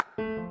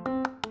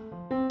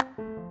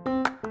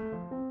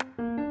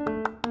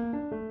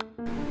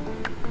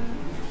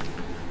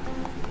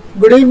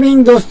Good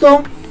evening दोस्तों,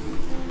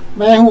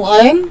 मैं हूं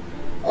आयन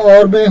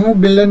और मैं हूं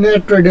बिलियनियर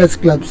ट्रेडर्स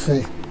क्लब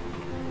से।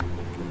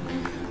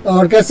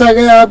 और कैसा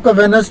गया आपका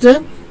वेडनेसडे?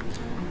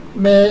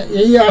 मैं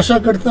यही आशा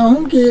करता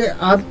हूं कि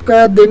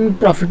आपका दिन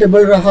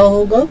प्रॉफिटेबल रहा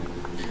होगा।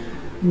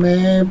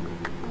 मैं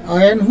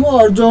आयन हूं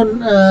और जो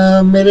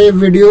मेरे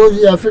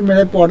वीडियोस या फिर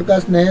मेरे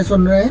पॉडकास्ट नए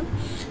सुन रहे हैं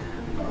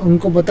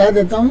उनको बता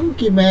देता हूं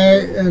कि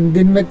मैं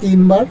दिन में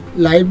 3 बार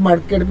लाइव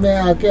मार्केट में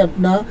आके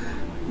अपना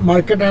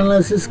मार्केट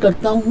एनालिसिस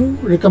करता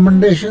हूँ,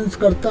 रिकमेंडेशंस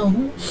करता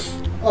हूँ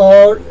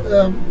और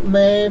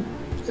मैं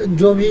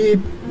जो भी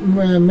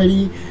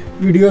मेरी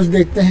वीडियोस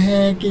देखते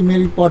हैं कि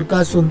मेरी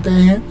पॉडकास्ट सुनते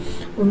हैं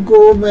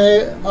उनको मैं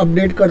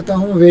अपडेट करता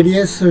हूँ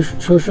वेरियस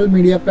सोशल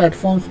मीडिया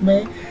प्लेटफॉर्म्स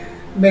में।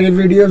 मेरे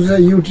वीडियोस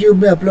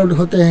यूट्यूब में अपलोड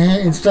होते हैं,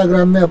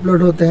 इंस्टाग्राम में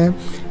अपलोड होते हैं,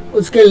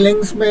 उसके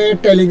लिंक्स में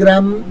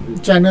टेलीग्राम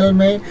चैनल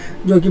में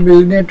जो कि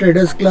बिलियनियर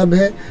ट्रेडर्स क्लब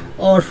है,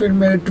 और फिर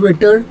मेरे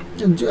ट्विटर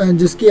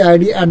जिसकी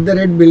आईडी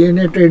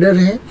 @बिलियनियर ट्रेडर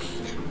है,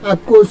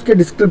 आपको उसके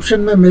डिस्क्रिप्शन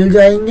में मिल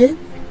जाएंगे,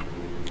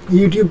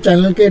 यूट्यूब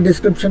चैनल के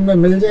डिस्क्रिप्शन में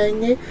मिल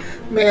जाएंगे।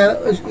 मैं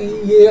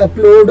ये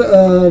अपलोड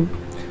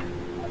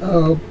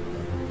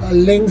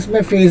लिंक्स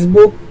में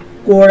फेसबुक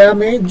कोरा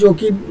में जो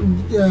कि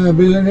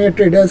बिलियनियर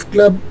ट्रेडर्स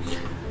क्लब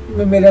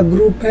में मेरा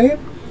ग्रुप है,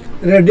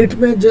 रेडिट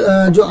में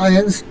जो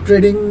आयंस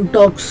ट्रेडिंग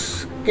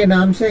टॉक्स के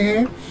नाम से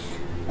है,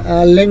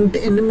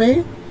 लिंक्डइन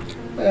में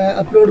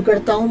अपलोड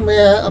करता हूँ।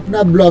 मैं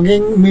अपना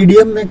ब्लॉगिंग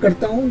मीडियम में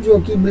करता हूँ जो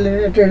कि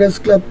बिलियनियर ट्रेडर्स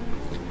क्लब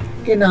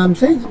के नाम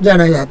से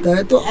जाना जाता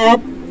है। तो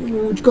आप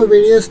मुझको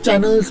वेरियस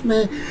चैनल्स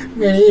में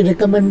मेरी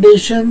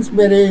रिकमेंडेशंस,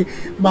 मेरे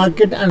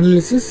मार्केट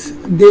एनालिसिस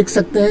देख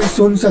सकते हैं,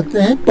 सुन सकते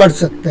हैं, पढ़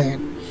सकते हैं।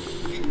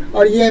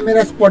 और ये है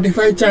मेरा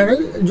स्पॉटिफाई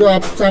चैनल जो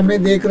आप सामने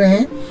देख रहे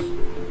हैं।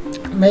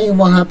 मैं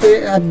वहाँ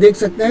पे आप देख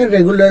सकते हैं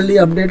रेगुलरली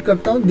अपडेट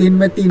करता हूँ, दिन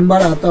में 3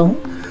 बार आता हूँ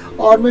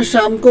और मैं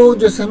शाम को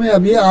जो समय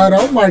अभी आ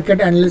रहा हूँ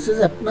मार्केट एनालिसिस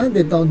अपना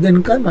देता हूँ,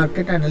 दिन का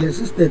मार्केट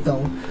एनालिसिस देता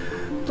हूँ।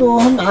 तो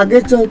हम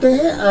आगे चलते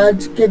हैं,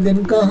 आज के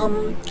दिन का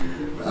हम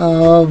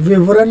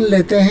विवरण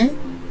लेते हैं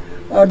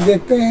और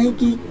देखते हैं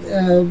कि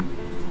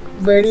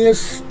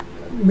वेरियस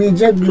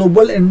मेजर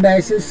ग्लोबल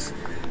इंडाइसेस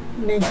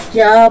ने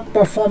क्या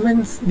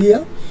परफॉर्मेंस दिया।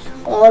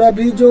 और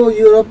अभी जो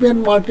यूरोपियन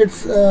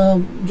मार्केट्स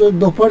जो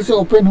दोपहर से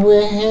ओपन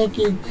हुए हैं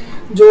कि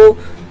जो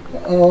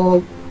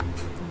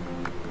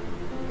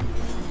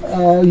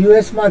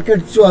यूएस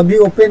मार्केट्स जो अभी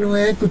ओपन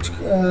हुए हैं कुछ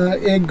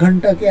 1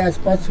 घंटा के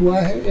आसपास हुआ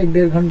है,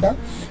 1-1.5 घंटा,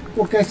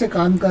 वो कैसे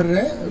काम कर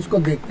रहे हैं उसको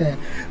देखते हैं।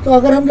 तो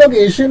अगर हम लोग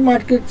एशियन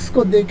मार्केट्स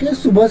को देखें,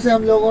 सुबह से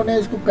हम लोगों ने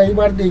इसको कई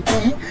बार देखे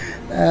हैं,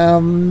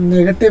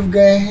 नेगेटिव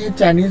गए हैं।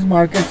 चाइनीज़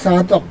मार्केट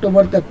 7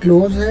 अक्टूबर तक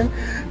क्लोज है,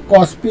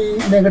 कॉस्पी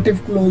नेगेटिव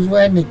क्लोज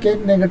हुआ है, निक्केई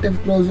नेगेटिव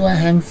क्लोज हुआ है,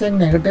 हैंगसेंग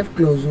नेगेटिव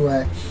क्लोज हुआ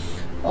है।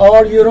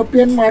 और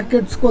यूरोपियन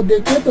मार्केट्स को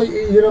देखें तो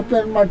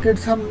यूरोपियन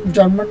मार्केट्स हम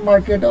जर्मन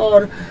मार्केट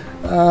और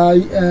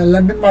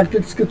लंदन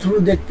मार्केट्स के थ्रू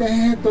देखते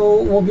हैं तो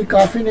वो भी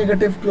काफ़ी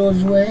नेगेटिव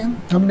क्लोज हुए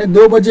हैं। हमने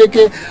 2 बजे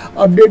के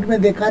अपडेट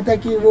में देखा था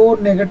कि वो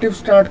नेगेटिव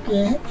स्टार्ट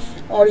किए हैं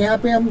और यहाँ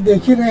पे हम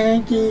देख ही रहे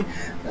हैं कि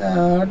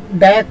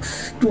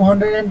डैक्स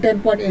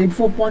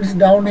 210.84 पॉइंट्स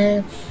डाउन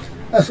है,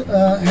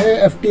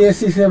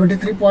 FTSE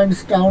 73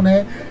 पॉइंट्स डाउन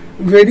है,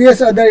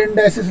 various other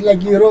indices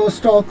like Euro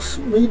Stoxx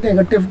भी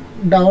नेगेटिव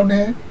डाउन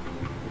है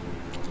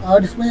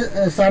और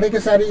इसमें सारे के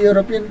सारे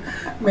यूरोपियन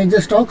मेजर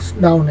स्टॉक्स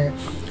डाउन है।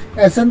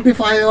 S&P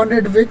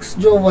 500 विक्स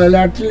जो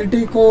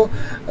वॉलेटिलिटी को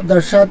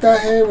दर्शाता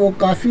है वो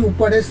काफ़ी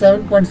ऊपर है,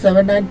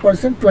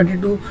 7.79%,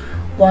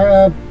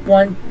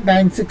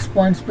 22.96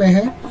 पॉइंट्स पे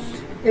है।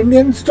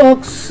 इंडियन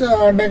स्टॉक्स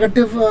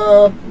नेगेटिव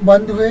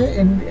बंद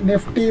हुए,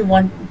 निफ्टी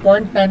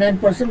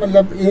 1.99%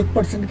 मतलब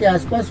 1% के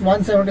आसपास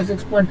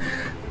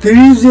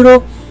 176.30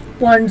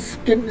 पॉइंट्स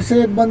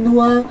से बंद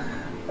हुआ।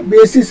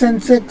 BSE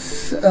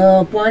सेंसेक्स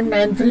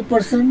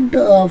 0.93%,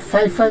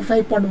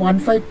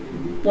 555.15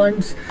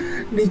 पॉइंट्स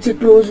नीचे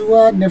क्लोज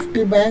हुआ।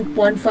 निफ्टी बैंक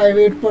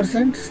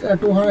 0.58%,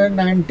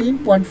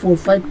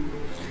 219.45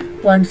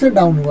 पॉइंट से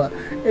डाउन हुआ।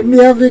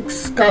 इंडिया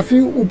विक्स काफ़ी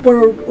ऊपर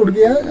उड़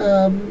गया,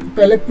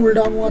 पहले कूल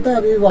डाउन हुआ था,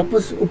 अभी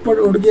वापस ऊपर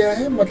उड़ गया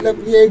है,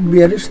 मतलब ये एक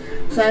बेयरिश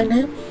साइन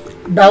है।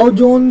 डाउ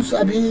जोन्स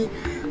अभी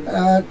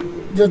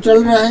जो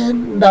चल रहा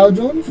है, डाउ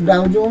जोन्स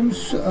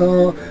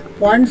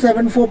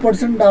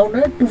 0.74% डाउन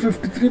है,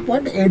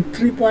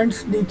 253.83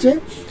 पॉइंट्स नीचे।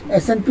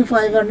 S&P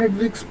 500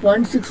 विक्स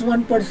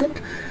 0.61%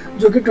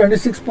 जो कि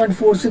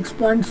 26.46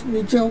 पॉइंट्स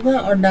नीचे होगा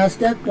और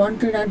नैस्डैक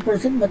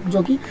 0.39%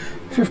 जो कि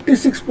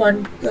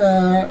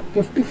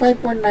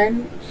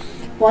 55.9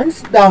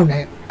 पॉइंट्स डाउन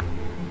है।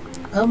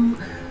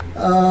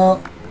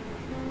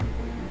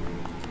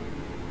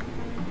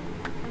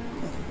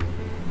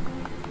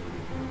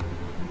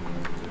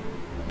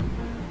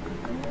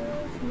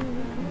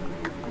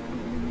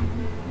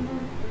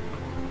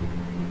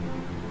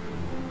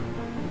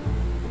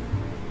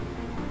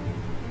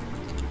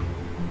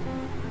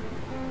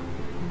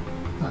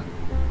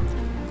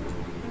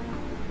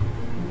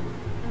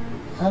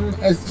 हम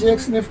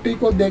SGX निफ्टी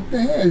को देखते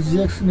हैं।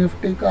 SGX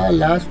निफ्टी का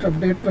लास्ट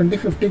अपडेट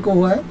 2050 को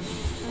हुआ है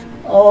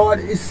और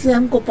इससे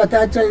हमको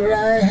पता चल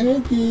रहा है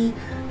कि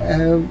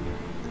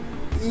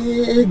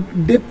ये एक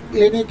डिप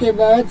लेने के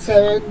बाद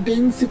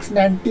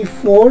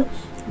 17,694,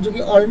 जो कि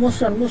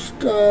ऑलमोस्ट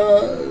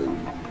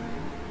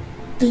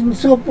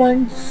 300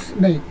 पॉइंट्स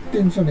नहीं,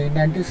 300 नहीं,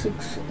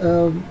 96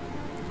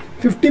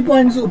 50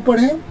 पॉइंट्स ऊपर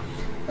है।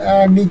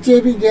 नीचे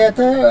भी गया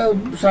था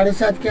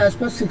 7.5 के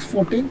आसपास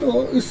 614,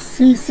 तो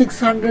इसी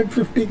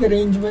 650 के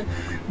रेंज में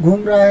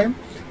घूम रहा है।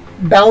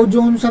 डाउ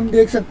जोन्स हम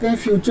देख सकते हैं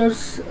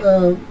फ्यूचर्स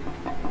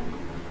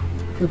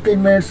 15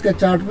 मिनट्स के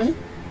चार्ट में,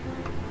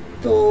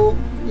 तो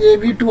ये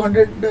भी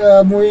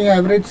 200 मूविंग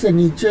एवरेज से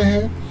नीचे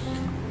है।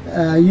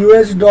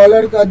 यूएस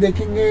डॉलर का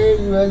देखेंगे,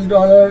 यूएस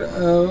डॉलर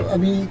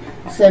अभी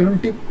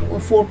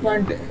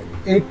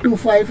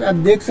 74.825 आप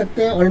देख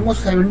सकते हैं,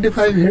 ऑलमोस्ट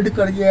 75 हिट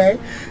कर गया है।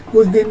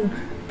 कुछ दिन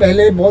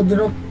पहले, बहुत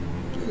दिनों,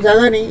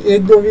 ज़्यादा नहीं,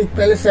 1-2 वीक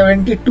पहले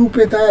 72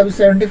 पे था, अभी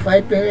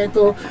 75 पे है,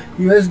 तो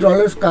यूएस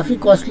डॉलर्स काफ़ी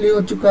कॉस्टली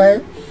हो चुका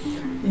है।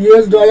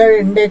 यूएस डॉलर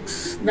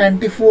इंडेक्स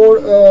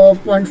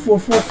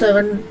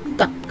 94.447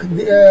 तक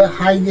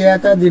हाई गया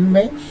था दिन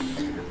में,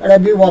 और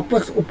अभी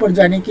वापस ऊपर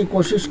जाने की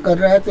कोशिश कर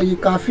रहा है, तो ये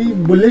काफ़ी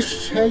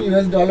बुलिश है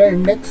यूएस डॉलर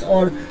इंडेक्स।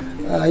 और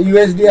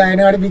यूएसडी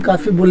आईएनआर भी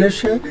काफ़ी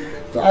बुलिश है।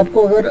 तो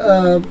आपको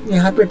अगर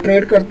यहाँ पे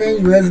ट्रेड करते हैं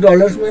यूएस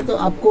डॉलर्स में, तो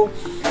आपको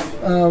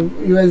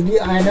यूएसडी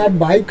आईएनआर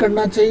बाई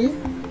करना चाहिए,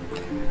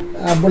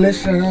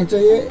 बुलिश रहना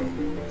चाहिए।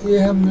 ये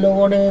हम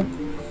लोगों ने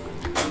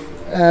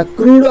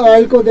क्रूड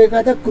ऑयल को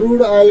देखा था।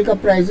 क्रूड ऑयल का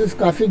प्राइसेस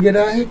काफ़ी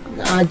गिरा है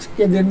आज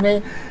के दिन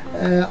में।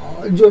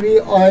 जो भी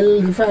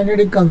ऑयल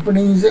रिफाइनरी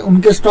कंपनीज है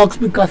उनके स्टॉक्स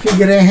भी काफ़ी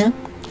गिरे हैं।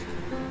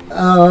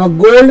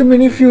 गोल्ड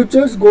मिनी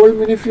फ्यूचर्स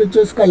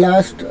का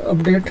लास्ट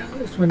अपडेट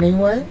इसमें नहीं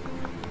हुआ है।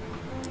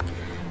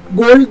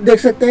 गोल्ड देख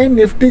सकते हैं,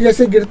 निफ्टी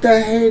जैसे गिरता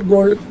है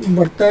गोल्ड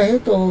बढ़ता है,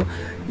 तो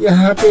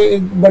यहाँ पे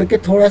एक बढ़ के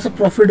थोड़ा सा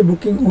प्रॉफिट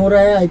बुकिंग हो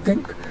रहा है आई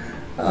थिंक।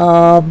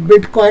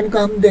 बिटकॉइन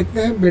का हम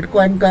देखते हैं,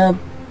 बिटकॉइन का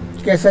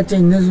कैसा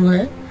चेंजेस हुआ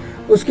है।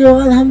 उसके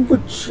बाद हम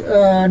कुछ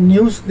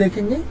न्यूज़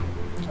देखेंगे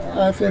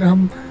और फिर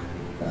हम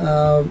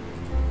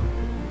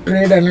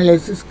ट्रेड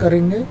एनालिसिस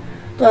करेंगे।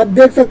 तो आप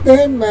देख सकते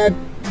हैं,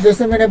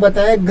 जैसे मैंने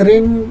बताया,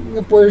 ग्रीन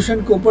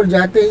पोजीशन के ऊपर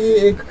जाते ही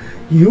एक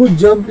ह्यूज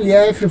जंप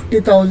लिया है,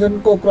 50,000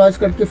 को क्रॉस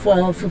करके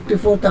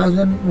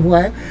 54,000 हुआ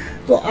है।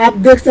 तो आप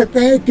देख सकते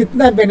हैं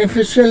कितना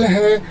बेनिफिशियल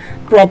है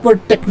प्रॉपर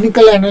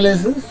टेक्निकल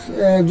एनालिसिस।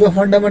 जो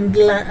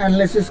फंडामेंटल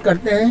एनालिसिस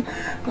करते हैं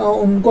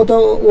उनको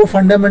तो वो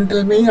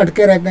फंडामेंटल में ही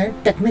अटके रहते हैं,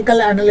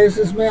 टेक्निकल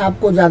एनालिसिस में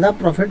आपको ज़्यादा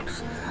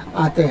प्रॉफिट्स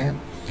आते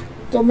हैं।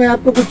 तो मैं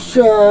आपको कुछ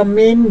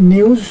मेन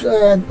न्यूज़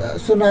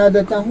सुना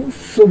देता हूँ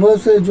सुबह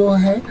से जो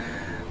है।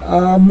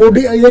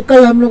 मूडी, ये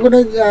कल हम लोगों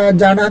ने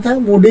जाना था।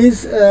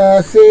 Moody's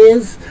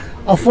says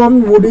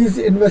affirmed Moody's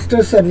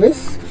investor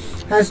service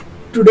has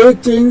today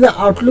changed the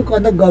outlook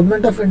on the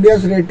government of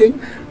India's rating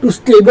to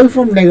stable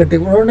from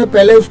negative. उन्होंने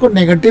पहले उसको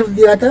नेगेटिव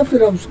दिया था,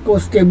 फिर उसको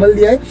स्टेबल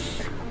दिया है।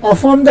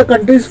 Affirmed the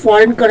country's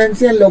foreign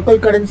currency and local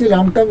currency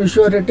long-term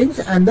issuer ratings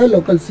and the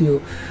local CO.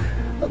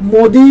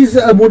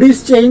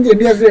 Moody's changed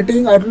India's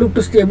rating outlook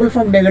to stable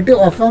from negative,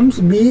 affirms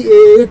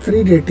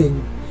Baa3 rating.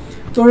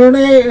 तो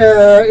उन्होंने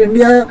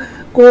इंडिया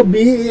को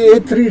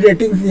Baa3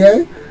 रेटिंग दिया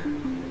है।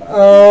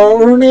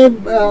 उन्होंने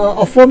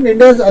affirm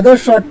India's other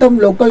short term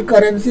local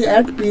currency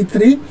eight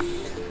P3।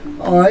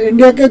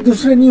 India के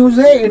दूसरे news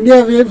है, India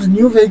waves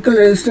new vehicle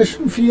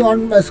registration fee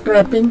on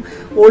scrapping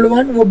old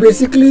one. वो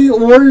बेसिकली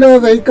ओल्ड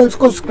व्हीकल्स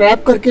को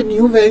स्क्रैप करके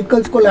न्यू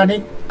व्हीकल्स को लाने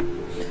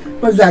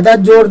पर ज़्यादा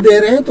जोर दे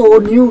रहे हैं। तो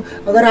न्यू,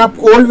 अगर आप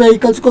ओल्ड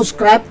व्हीकल्स को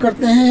स्क्रैप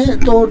करते हैं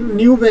तो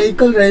न्यू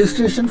व्हीकल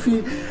रजिस्ट्रेशन फी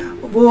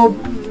वो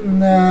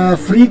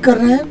फ्री कर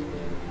रहे हैं।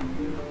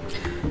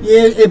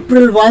 ये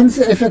April 1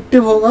 से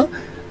इफेक्टिव होगा।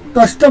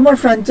 Customer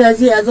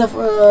franchisee as of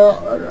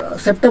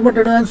September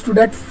 21 stood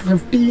at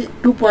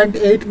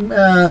 52.8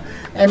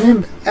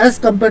 mm as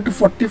compared to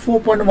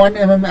 44.1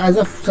 mm as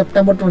of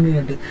September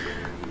 2020.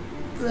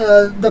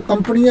 The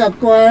company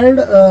acquired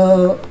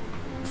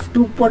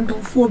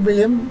 2.24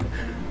 billion.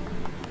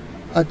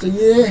 अच्छा,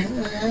 ये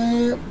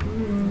है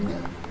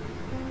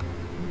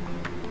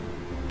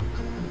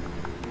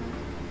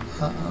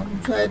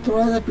हम शायद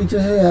थोड़ा सा पीछे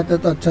से जाते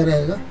तो अच्छा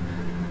रहेगा।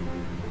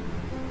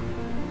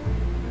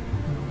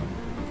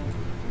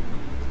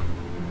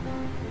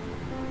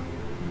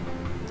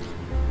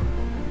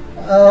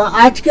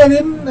 आज के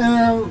दिन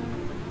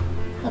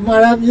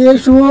हमारा ये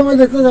शुरू में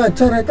देखते तो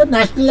अच्छा रहता।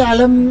 नेशनल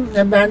आलम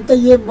बैंड था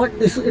ये, but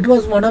it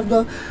was one of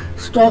the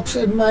stocks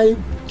in my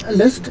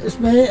list.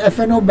 इसमें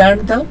FNO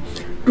बैंड था।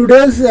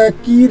 टुडेज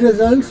की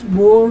रिजल्ट्स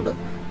बोर्ड,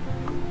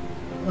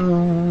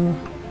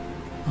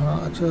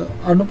 अच्छा,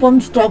 अनुपम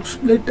stock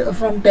split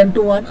from 10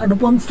 to 1।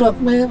 Anupam stock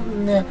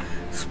में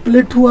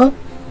स्प्लिट हुआ।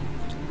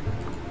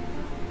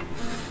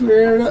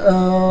 फिर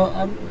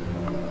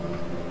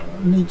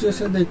नीचे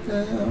से देखते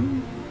हैं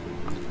हम,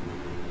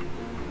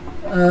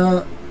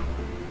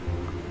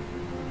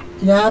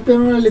 यहाँ पे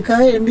उन्होंने लिखा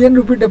है इंडियन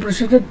रुपी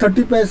डिप्रिशिएटेड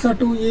 30 पैसा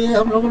टू, ये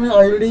हम लोगों ने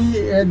ऑलरेडी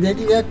देख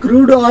लिया।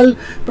 Crude oil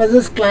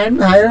prices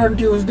climb higher on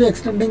Tuesday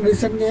extending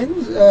recent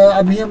gains,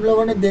 अभी हम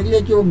लोगों ने देख लिया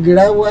कि वो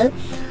गिरा हुआ है।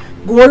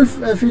 Gold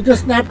future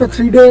snapped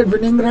 3-day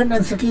winning run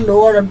and settle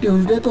lower on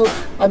Tuesday, तो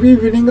अभी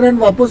विनिंग रन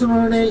वापस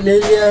उन्होंने ले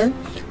लिया है।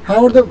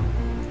 हाउ द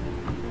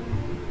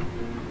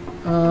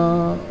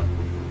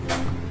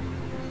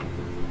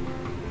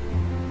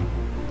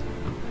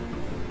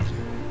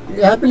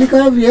यहाँ पे लिखा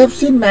है we have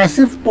seen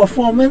massive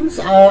performance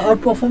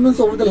out performance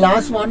over the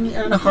last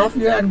 1.5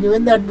 year and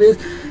given that base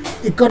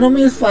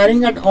economy is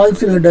firing at all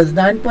cylinders.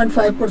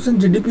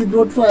 9.5% GDP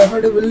growth for FY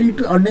will lead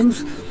to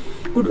earnings,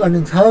 good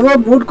earnings. However,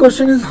 moot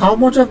question is how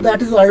much of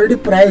that is already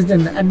priced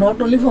in, and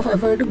not only for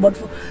FY2 but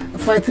for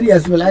FY3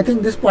 as well. I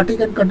think this party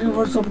can continue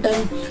for some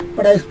time,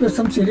 but I expect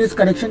some serious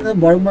correction in the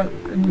bottom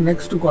in the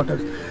next 2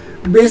 quarters.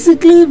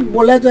 Basically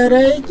बोला जा रहा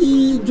है कि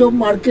जो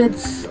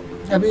markets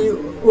अभी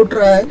उठ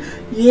रहा है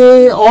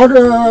ये और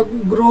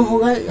ग्रो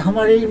होगा.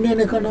 हमारी इंडियन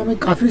इकोनॉमी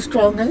काफ़ी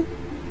स्ट्रांग है.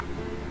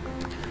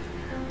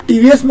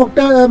 TVS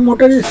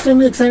Motor is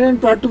extremely excited and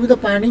proud to be the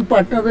pioneering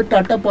partner with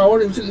Tata Power,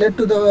 which led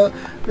to the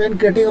when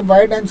creating a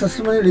wide and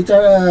sustainable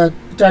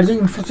charging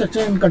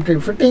infrastructure in country.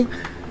 Fitting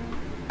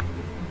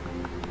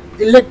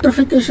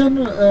electrification,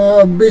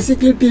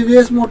 basically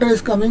TVS Motor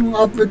is coming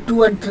up with 2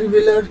 and 3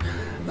 wheeler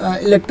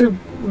electric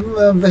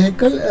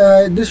vehicle.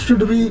 This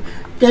should be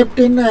kept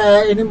in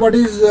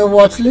anybody's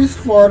watch list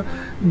for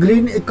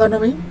green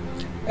economy.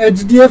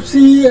 HDFC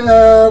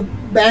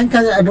Bank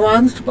has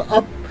advanced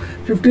up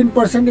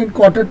 15% in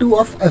Q2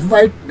 of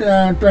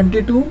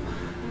FY22.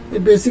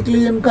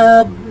 Basically इनका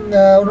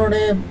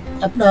उन्होंने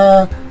अपना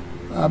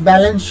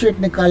balance sheet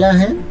निकाला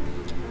है.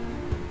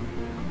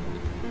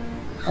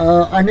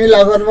 Anil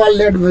Agarwal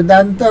lead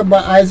Vedanta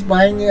आज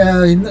buying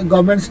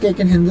government stake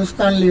in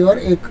Hindustan liver.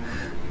 एक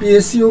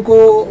PSU को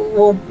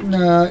वो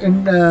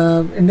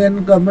Indian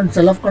government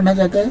cell of करना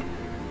चाहता है.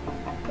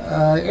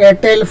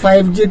 एयरटेल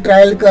 5G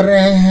ट्रायल कर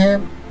रहे हैं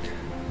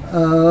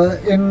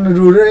in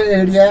rural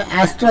area.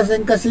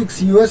 AstraZeneca seeks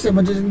US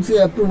emergency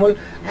approval.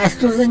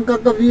 AstraZeneca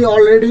का we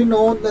already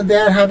know that they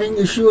are having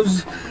issues.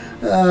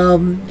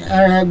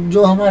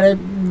 जो हमारे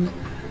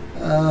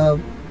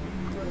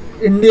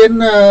इंडियन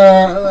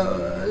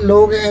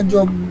लोग हैं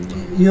जो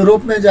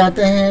यूरोप में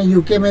जाते हैं,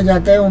 UK में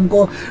जाते हैं,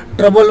 उनको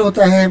ट्रबल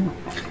होता है.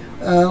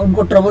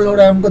 उनको ट्रबल हो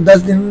रहा है. उनको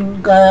 10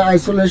 दिन का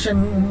आइसोलेशन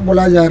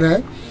बोला जा रहा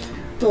है.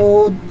 तो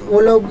वो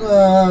लोग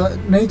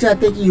नहीं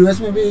चाहते कि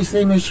यूएस में भी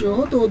सेम इश्यू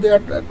हो, तो they are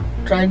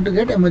trying to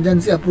get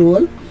emergency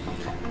approval.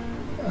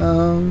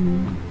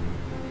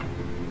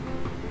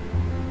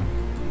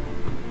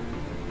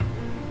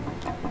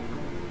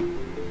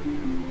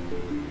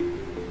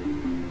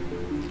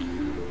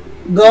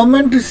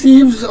 Government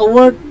receives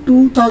over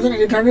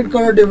 2,800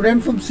 crore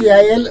dividend from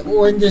CIL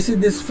ONGC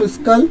this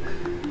fiscal.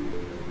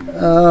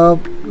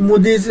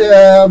 Moody's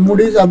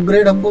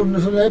upgrade हमको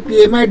सुना है.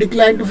 PMI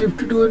declined to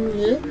 52 in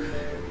ये.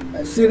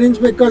 Syringe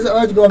makers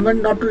urge government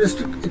not to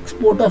restrict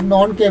export of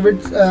non-COVID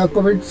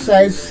COVID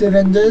size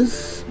syringes.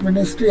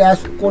 Ministry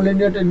asked Coal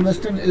India to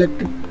invest in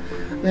electric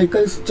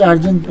vehicles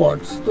charging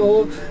ports. तो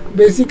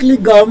basically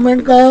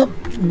government का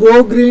Go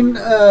Green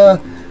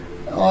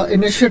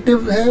initiative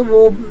है,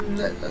 वो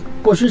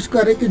कोशिश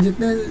करे कि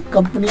जितने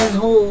companies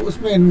हो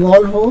उसमें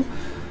इन्वॉल्व हो.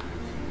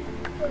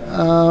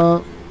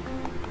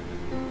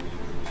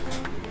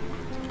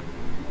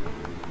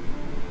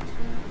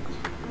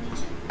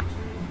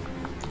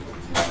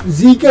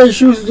 जी के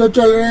इश्यूज जो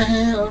चल रहे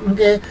हैं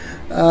उनके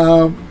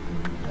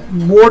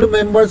बोर्ड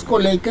मेंबर्स को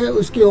लेकर,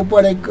 उसके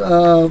ऊपर एक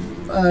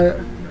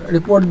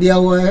रिपोर्ट दिया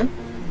हुआ है.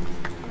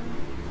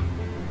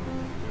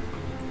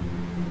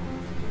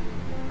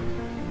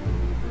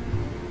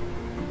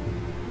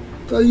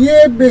 तो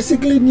ये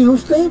बेसिकली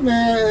न्यूज़ थे.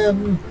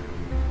 मैं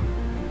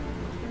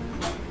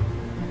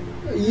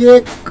ये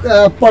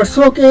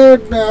परसों के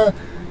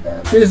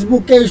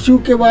फेसबुक के इशू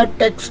के बाद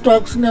टेक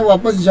स्टॉक्स ने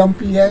वापस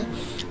जंप लिया है,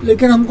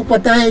 लेकिन हमको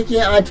पता है कि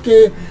आज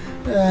के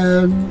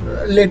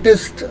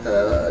लेटेस्ट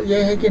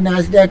ये है कि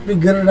नैस्डैक भी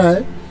गिर रहा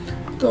है.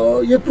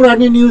 तो ये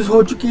पुरानी न्यूज़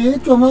हो चुकी है.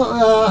 तो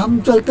हम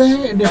चलते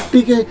हैं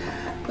निफ्टी के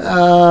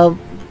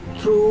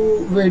थ्रू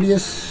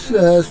वेरियस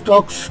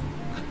स्टॉक्स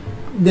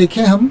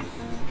देखें. हम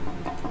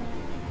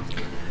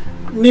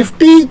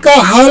निफ्टी का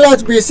हाल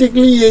आज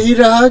बेसिकली यही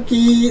रहा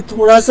कि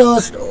थोड़ा सा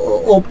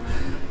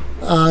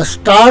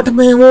स्टार्ट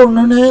में वो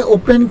उन्होंने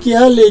ओपन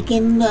किया,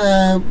 लेकिन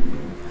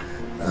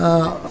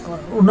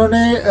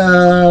उन्होंने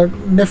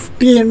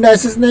निफ्टी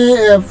इंडाइसेस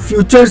ने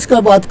फ्यूचर्स का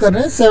बात कर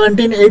रहे हैं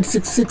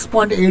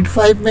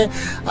 17,866.85 में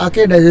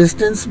आके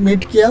रेजिस्टेंस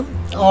मीट किया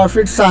और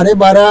फिर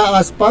 12:30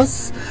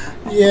 आसपास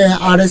ये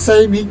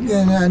RSI भी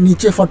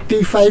नीचे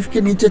 45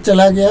 के नीचे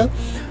चला गया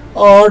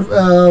और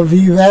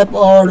VWAP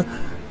और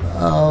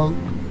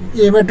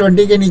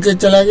EMA20 के नीचे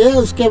चला गया.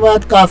 उसके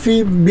बाद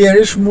काफ़ी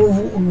बेयरिश मूव,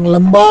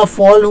 लंबा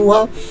फॉल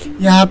हुआ.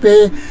 यहाँ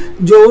पे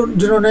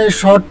जिन्होंने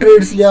शॉर्ट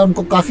ट्रेड्स लिया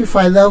उनको काफ़ी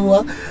फ़ायदा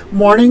हुआ.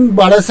 मॉर्निंग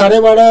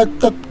 12-12:30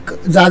 तक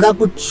ज़्यादा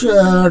कुछ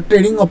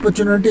ट्रेडिंग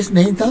अपॉर्चुनिटीज़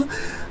नहीं था.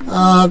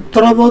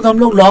 थोड़ा बहुत हम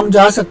लोग लॉन्ग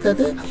जा सकते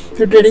थे.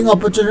 फिर ट्रेडिंग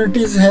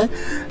अपॉर्चुनिटीज़ है.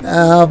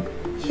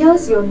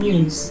 Here's your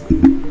news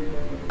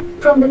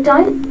from the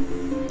time.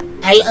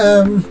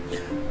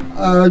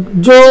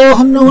 जो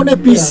हम लोगों ने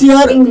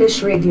PCR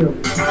English radio.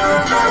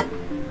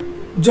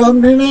 जो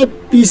हमने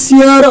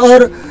PCR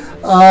और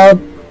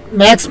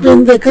मैक्स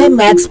पेन देखा.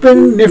 Max pain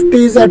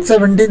Nifty is at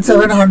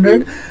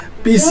 17,700.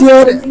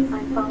 PCR I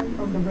found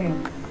on the web.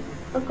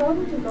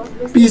 According to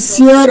Northwest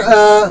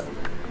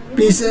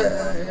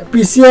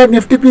PCR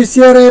Nifty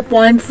PCR है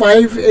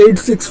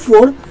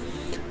 0.5864।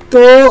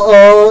 तो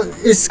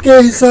इसके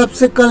हिसाब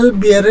से कल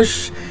बियरिश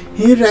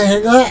ही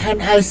रहेगा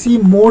and I C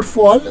more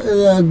fall.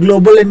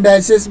 Global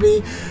indices भी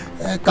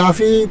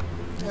काफ़ी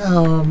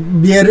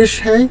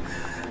बियरिश है।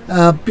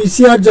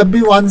 पीसीआर जब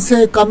भी 1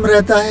 से कम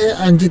रहता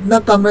है एंड जितना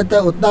कम रहता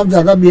है उतना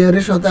ज़्यादा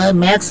बियरिश होता है।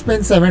 मैक्स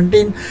स्पेन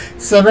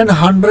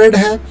 17,700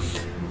 है।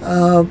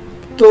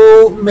 तो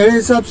मेरे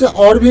हिसाब से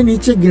और भी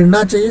नीचे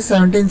गिरना चाहिए।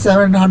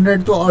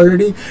 17,700 तो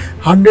ऑलरेडी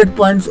 100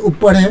 पॉइंट्स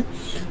ऊपर है।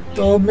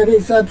 तो मेरे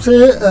हिसाब से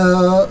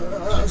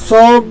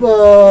 100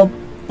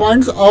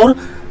 पॉइंट्स और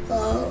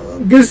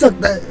गिर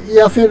सकता है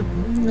या फिर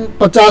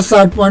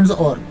 50-60 पॉइंट्स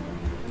और।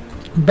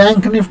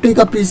 बैंक निफ्टी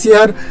का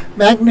पीसीआर,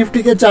 बैंक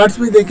निफ्टी के चार्ट्स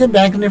भी देखें।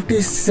 Bank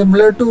Nifty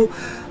similar to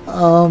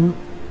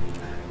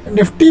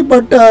Nifty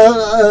but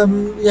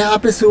यहाँ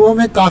पे सुबह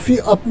में काफ़ी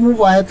अप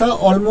मूव आया था।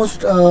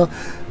 ऑलमोस्ट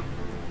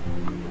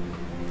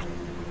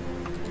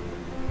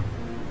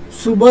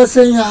सुबह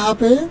से यहाँ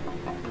पे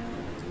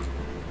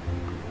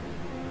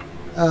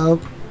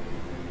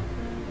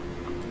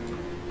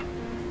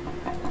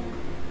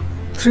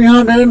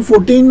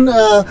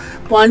 314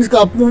 पॉइंट्स का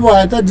अप मूव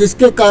आया था,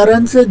 जिसके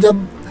कारण से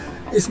जब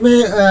इसमें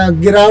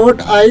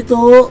गिरावट आई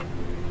तो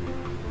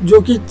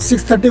जो कि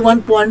 631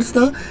 पॉइंट्स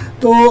था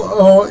तो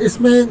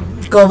इसमें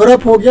कवर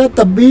अप हो गया।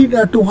 तब भी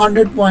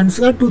 200 पॉइंट्स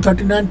का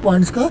 239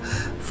 पॉइंट्स का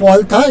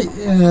फॉल था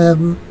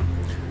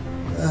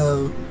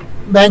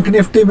बैंक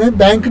निफ्टी में।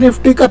 बैंक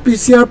निफ्टी का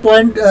पीसीआर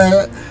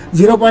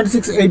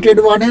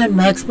 0.6881 है एंड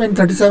मैक्स पेन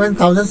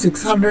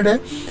 37,600 है।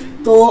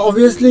 तो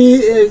ऑब्वियसली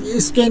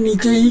इसके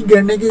नीचे ही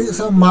गिरने की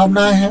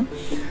संभावनाएं हैं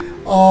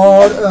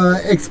और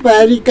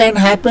expiry can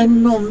happen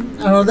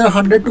another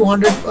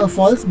 100-200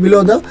 falls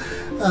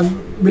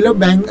below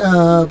bank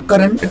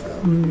current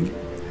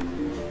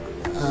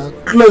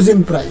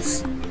closing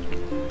price.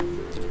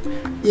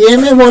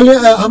 EMA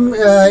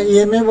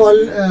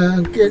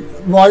के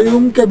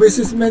वॉल्यूम के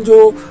बेसिस में जो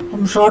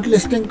हम शॉर्ट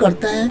लिस्टिंग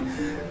करते हैं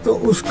तो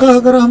उसका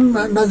अगर हम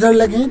नज़र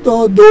लगें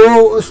तो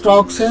 2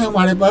 स्टॉक्स हैं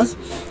हमारे पास।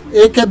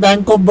 एक है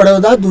बैंक ऑफ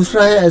बड़ौदा,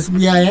 दूसरा है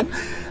SBIN।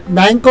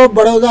 बैंक ऑफ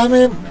बड़ौदा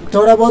में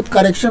थोड़ा बहुत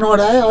करेक्शन हो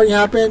रहा है और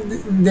यहाँ पे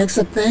देख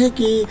सकते हैं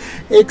कि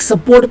एक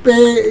सपोर्ट पे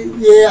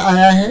ये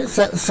आया है।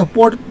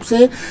 सपोर्ट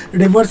से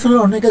रिवर्सल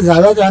होने के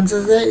ज़्यादा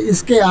चांसेस है।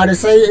 इसके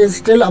RSI इज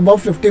स्टिल अबव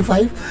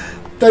 55।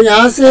 तो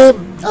यहाँ से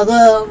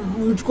अगर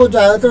मुझको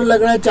ज़्यादातर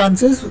लग रहा है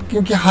चांसेस,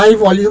 क्योंकि हाई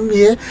वॉल्यूम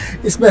ये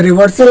इसमें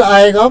रिवर्सल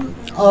आएगा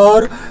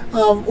और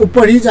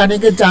ऊपर ही जाने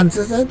के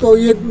चांसेस हैं। तो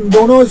ये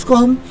दोनों इसको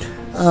हम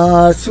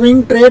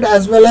swing trade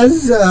as well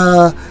as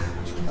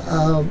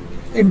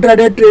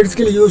intraday trades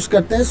के लिए यूज़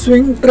करते हैं।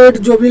 स्विंग ट्रेड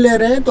जो भी ले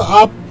रहे हैं तो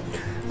आप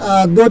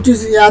 2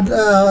 चीज़ याद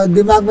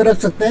दिमाग में रख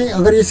सकते हैं।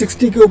 अगर ये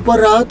 60 के ऊपर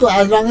रहा तो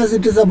as long as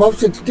it is above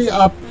 60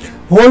 आप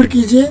होल्ड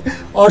कीजिए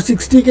और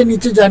 60 के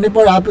नीचे जाने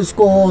पर आप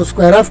इसको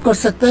स्क्वायर ऑफ कर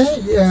सकते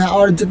हैं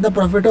और जितना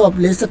प्रॉफिट हो आप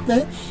ले सकते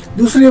हैं।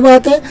 दूसरी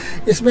बात है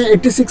इसमें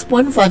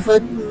 86.55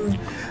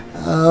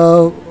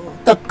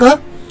 तक का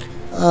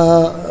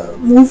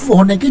मूव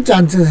होने की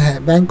चांसेस है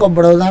बैंक ऑफ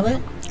बड़ौदा में।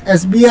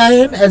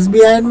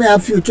 SBIN में आप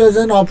फ्यूचर्स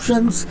एंड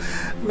ऑप्शंस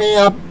में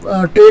आप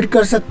ट्रेड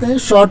कर सकते हैं।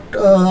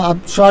 आप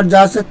शॉर्ट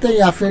जा सकते हैं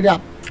या फिर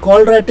आप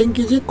कॉल राइटिंग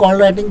कीजिए। Call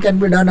writing can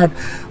be done at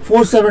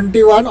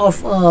 471 और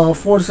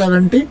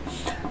 470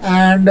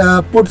 and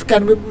puts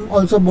can be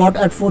also bought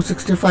at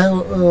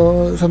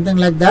 465 something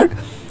like that।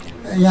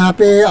 यहाँ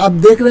पे आप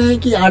देख रहे हैं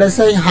कि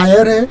RSI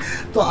हायर है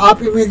तो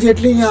आप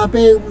इमीडिएटली यहाँ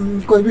पे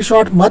कोई भी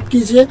शॉर्ट मत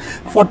कीजिए।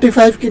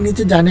 45 के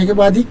नीचे जाने के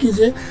बाद ही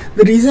कीजिए। द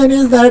रीज़न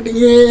इज़ दैट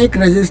ये एक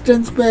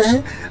रेजिस्टेंस पे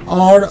है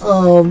और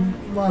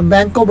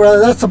बैंक ऑफ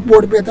बड़ौदा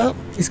सपोर्ट पे था।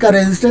 इसका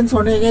रेजिस्टेंस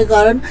होने के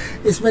कारण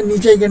इसमें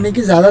नीचे गिरने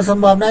की ज़्यादा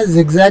संभावना है।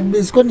 जिगजैग भी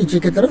इसको नीचे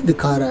की तरफ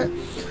दिखा रहा है।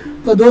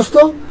 तो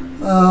दोस्तों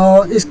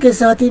इसके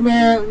साथ ही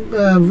मैं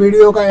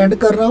वीडियो का एंड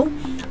कर रहा हूँ।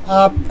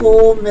 आपको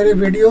मेरे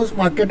वीडियोस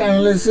मार्केट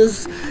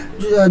एनालिसिस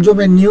जो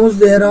मैं न्यूज़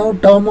दे रहा हूँ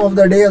टर्म ऑफ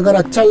द डे अगर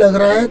अच्छा लग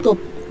रहा है तो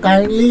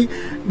काइंडली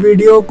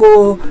वीडियो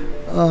को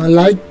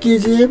लाइक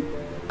कीजिए,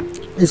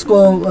 इसको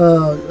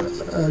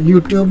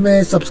यूट्यूब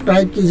में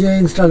सब्सक्राइब कीजिए,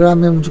 इंस्टाग्राम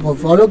में मुझको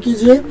फॉलो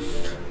कीजिए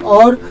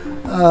और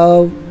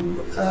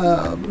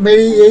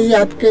मेरी यही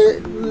आपके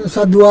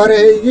साथ दुआ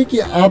रहेगी कि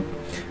आप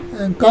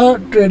का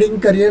ट्रेडिंग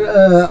करियर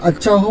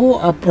अच्छा हो,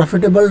 आप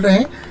प्रॉफिटेबल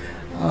रहें।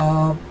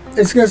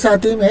 इसके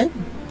साथ ही मैं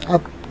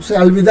आपसे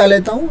अलविदा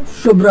लेता हूँ।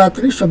 शुभ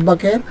रात्रि, शुभ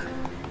बखैर।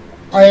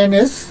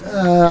 INS,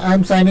 I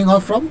am signing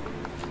off from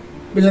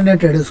Billionaire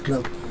Traders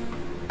Club।